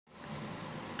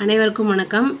அனைவருக்கும்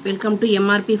வணக்கம். Welcome to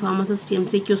MRB Pharmacist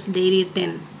MCQs Daily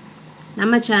 10.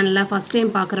 நம்ம சேனலை ஃபஸ்ட் டைம்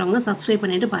பார்க்குறவங்க சப்ஸ்கிரைப்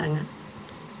பண்ணிவிட்டு பாருங்கள்.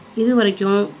 இது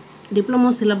வரைக்கும் டிப்ளமோ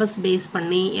சிலபஸ் பேஸ்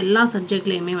பண்ணி எல்லா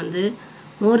சப்ஜெக்ட்லேயுமே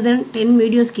மோர் தென் 10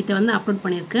 வீடியோஸ் கிட்ட அப்லோட்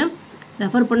பண்ணியிருக்கு.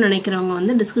 ரெஃபர் பண்ண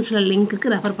நினைக்கிறவங்க டிஸ்கிரிப்ஷனில்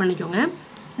லிங்க்குக்கு ரெஃபர் பண்ணிக்கோங்க.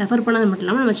 ரெஃபர் பண்ணது மட்டும்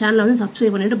இல்லாமல் நம்ம சேனலை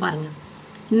சப்ஸ்கிரைப் பண்ணிவிட்டு பாருங்கள்.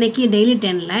 இன்றைக்கி டெய்லி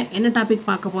 10ல் என்ன டாபிக்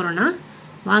பார்க்க போகிறோன்னா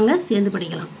வாங்க சேர்ந்து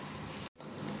படிக்கலாம்.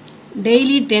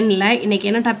 டெய்லி 10ல் இன்றைக்கி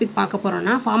என்ன டாபிக் பார்க்க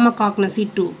போகிறோன்னா Pharmacognosy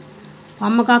 2.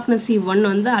 Pharmacognosy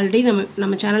 1 ஆல்ரெடி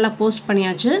நம்ம சேனலில் போஸ்ட்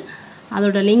பண்ணியாச்சு.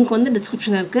 அதோட லிங்க்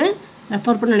டிஸ்கிரிப்ஷனில் இருக்குது.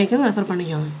 ரெஃபர் பண்ண நினைக்கிறவங்க ரெஃபர்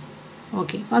பண்ணிக்கோங்க.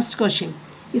 Okay, first question.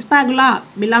 Ispagula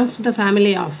belongs to the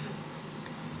family of.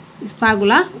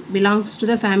 Ispagula belongs to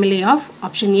the family of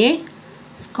option A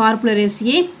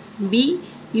Scorpulariaceae, B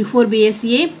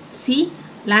Euphorbiaceae, C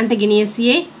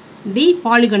Plantageneaceae, D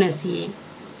Polygonaceae.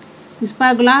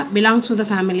 Ispagula belongs to the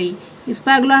family.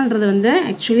 Ispagula ன்றது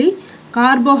actually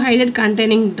carbohydrate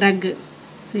containing drug.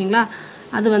 சரிங்களா?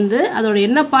 அது அதோட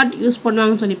என்ன part use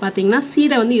பண்ணுவாங்கன்னு சொல்லி பார்த்தீங்கன்னா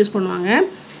சீடை use பண்ணுவாங்க.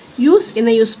 என்ன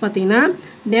யூஸ் பார்த்தீங்கன்னா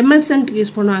டெமல்சன்ட்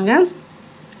யூஸ் பண்ணுவாங்க,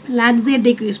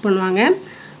 லாக்ஸேட்டிவ்க்கு யூஸ் பண்ணுவாங்க,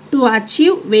 டு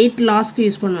அச்சீவ் வெயிட் லாஸ்க்கு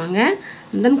யூஸ் பண்ணுவாங்க,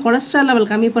 அண்ட் தென் கொலஸ்ட்ரால் லெவல்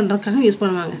கம்மி பண்ணுறதுக்காக யூஸ்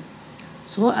பண்ணுவாங்க.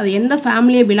 ஸோ அது எந்த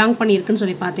ஃபேமிலியை பிலாங் பண்ணியிருக்குன்னு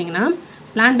சொல்லி பார்த்தீங்கன்னா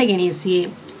Plantageneaceae.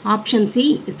 Option C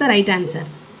is the right answer.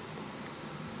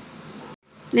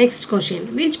 Next question.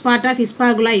 Which part of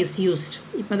Ispagula is used?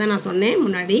 இப்போ தான் நான் சொன்னேன்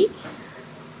முன்னாடி.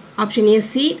 Option A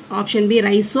seed, option B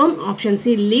rhizome, option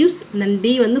C leaves, then D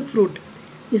fruit.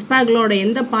 Ispagula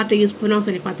எந்த பார்ட்டை யூஸ் பண்ணுவாங்க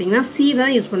சொல்லி பார்த்தீங்கன்னா seed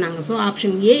தான் யூஸ் பண்ணாங்க. So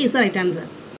option A is the right answer.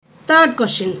 Third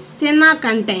question. Senna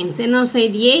contains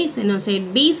Senocyte A, Senocyte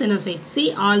B, Senocyte C,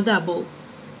 all the above.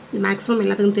 இது maximum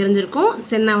எல்லாத்துக்கும் தெரிஞ்சிருக்கும்.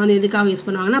 சென்னா எதுக்காக யூஸ்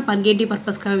பண்ணுவாங்கன்னா பர்கேட்டிவ்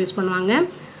பர்பஸ்க்காக யூஸ் பண்ணுவாங்க.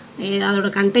 அதோட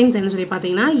கண்டென்ட்ஸ் என்ன சொல்லி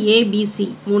பார்த்தீங்கன்னா ஏபிசி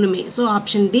மூணுமே. So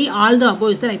option D all the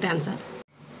above is the right answer.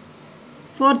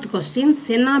 Fourth question.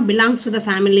 Chana belongs to the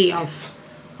family of.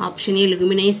 Option A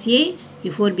Leguminaceae,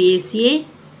 Euphorbiaceae,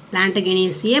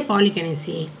 Plantageneaceae,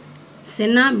 Polygonaceae.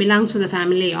 Senna belongs to the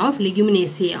family of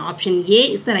Leguminaceae. Option A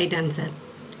is the right answer.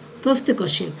 Fifth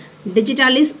question.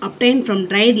 Digitalis obtained from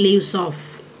dried leaves of.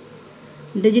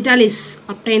 Digitalis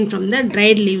obtained from the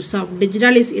dried leaves of.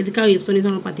 Digitalis எதுக்காக use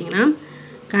பண்ணிக்கோங்க பார்த்தீங்கன்னா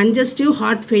congestive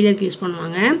heart failure use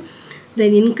பண்ணுவாங்க.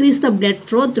 Then increase the blood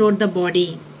flow throughout the body.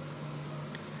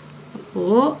 அப்போ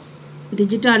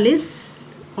Digitalis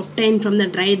obtained from the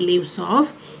dried leaves of.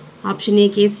 Option A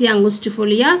Cassia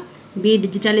angustifolia, B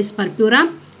Digitalis purpura,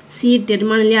 C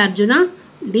Terminalia arjuna,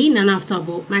 D none of the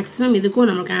above. Maximum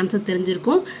இதுக்கும் நமக்கு answer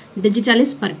தெரிஞ்சிருக்கும்.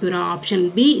 Digitalis purpura. Option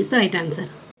B is the right answer.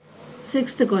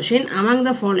 Sixth question. Among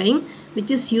the following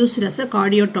which is used as a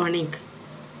cardiotonic?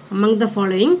 Among the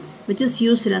following which is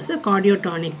used as a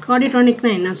cardiotonic? Cardiotonic na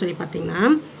enna solli pathina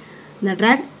the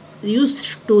drug used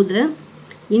to the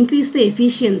increase the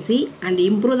efficiency and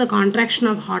improve the contraction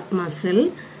of heart muscle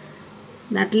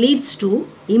that leads to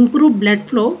improve blood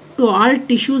flow to all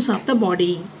tissues of the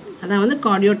body. Adha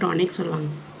cardiotonic solvanga.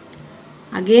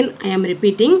 Again I am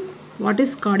repeating what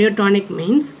is cardiotonic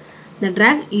means. The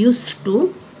drug used to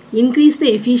increase the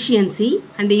efficiency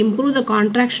and improve the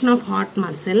contraction of heart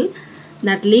muscle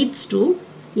that leads to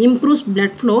improves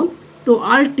blood flow to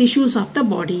all tissues of the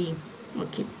body.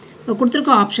 Okay, இப்போ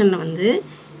கொடுத்துருக்க ஆப்ஷனில்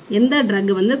எந்த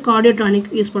drug கார்டியோடானிக்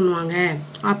use பண்ணுவாங்க?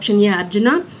 Option A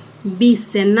Arjuna, B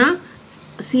chana,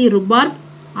 C rhubarb,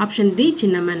 option D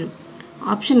cinnamon.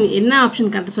 Option என்ன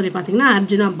option கரெக்டாக சொல்லி பார்த்தீங்கன்னா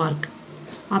Arjuna park.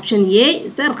 Option A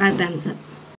is the correct answer.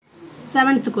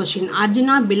 Seventh question.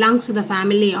 Arjuna belongs to the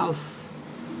family of.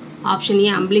 Option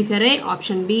A அம்பிளிஃபெரே,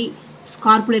 option B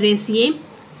ஸ்கார்புலரேசியே,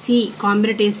 C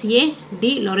Combretaceae, D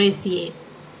Lauraceae.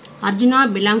 Arjuna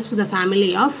belongs to the family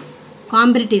of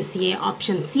Combretaceae.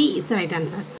 Option C is the right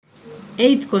answer.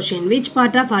 Eighth question. Which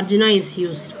part of Arjuna is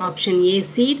used? Option A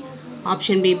seed,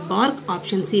 option B bark,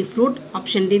 option C fruit,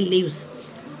 option D leaves.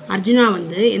 Arjuna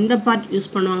எந்த part use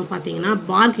பண்ணுவாங்க பார்த்தீங்கன்னா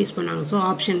bark use பண்ணுவாங்க. So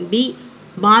option B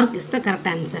bark is the correct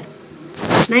answer.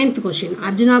 Ninth question.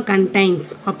 Arjuna contains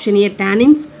option A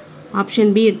tannins, option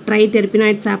B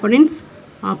triterpenoid saponins,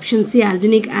 option C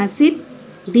arjunic acid,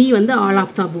 D all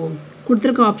of the above.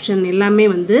 கொடுத்துருக்க option எல்லாமே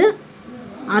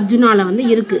அர்ஜுனாவில்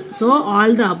இருக்குது. So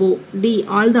all the above, D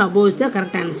all the above is the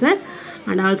correct answer.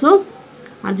 And also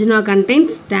Arjuna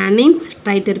contains tannins,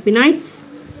 ட்ரைடெர்பினாய்ட்ஸ்,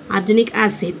 arjunic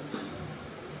acid.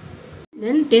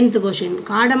 Then 10th question.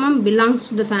 Cardamom belongs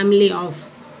to the family of.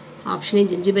 Option A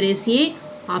ஜிஞ்சிபரேசியே,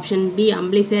 option B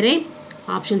அம்பிளிஃபெரே,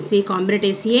 option C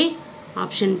காம்ப்ரேட்டேசியே,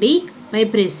 option D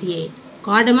பைப்ரேசியே.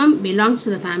 Cardamom belongs to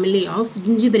the family of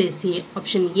Gingiberaceae.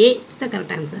 Option A is the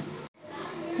correct answer.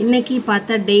 இன்னைக்கு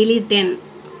பார்த்த daily 10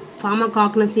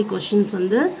 pharmacognosy questions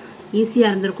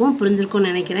ஈஸியாக இருந்திருக்கும்,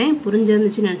 புரிஞ்சிருக்கும்னு நினைக்கிறேன்.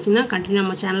 புரிஞ்சிருந்துச்சுன்னு நினச்சிங்கன்னா continue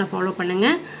நம்ம சேனலை follow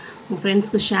பண்ணுங்கள், உங்கள்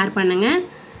ஃப்ரெண்ட்ஸ்க்கு ஷேர் பண்ணுங்கள்.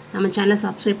 நம்ம சேனலை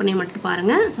சப்ஸ்கிரைப் பண்ணி மட்டும்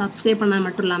பாருங்கள். சப்ஸ்கிரைப் பண்ணது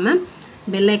மட்டும் இல்லாமல்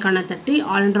பெல் ஐக்கானை தட்டி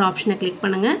ஆல்ன்ற ஆப்ஷனை கிளிக்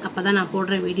பண்ணுங்கள். அப்போ தான் நான்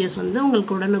போடுற வீடியோஸ் வந்து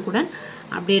உங்களுக்கு உடனுக்குடன்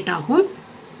அப்டேட் ஆகும்.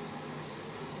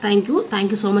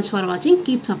 தேங்க்யூ ஸோ மச் ஃபார் வாட்சிங்.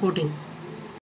 Keep supporting.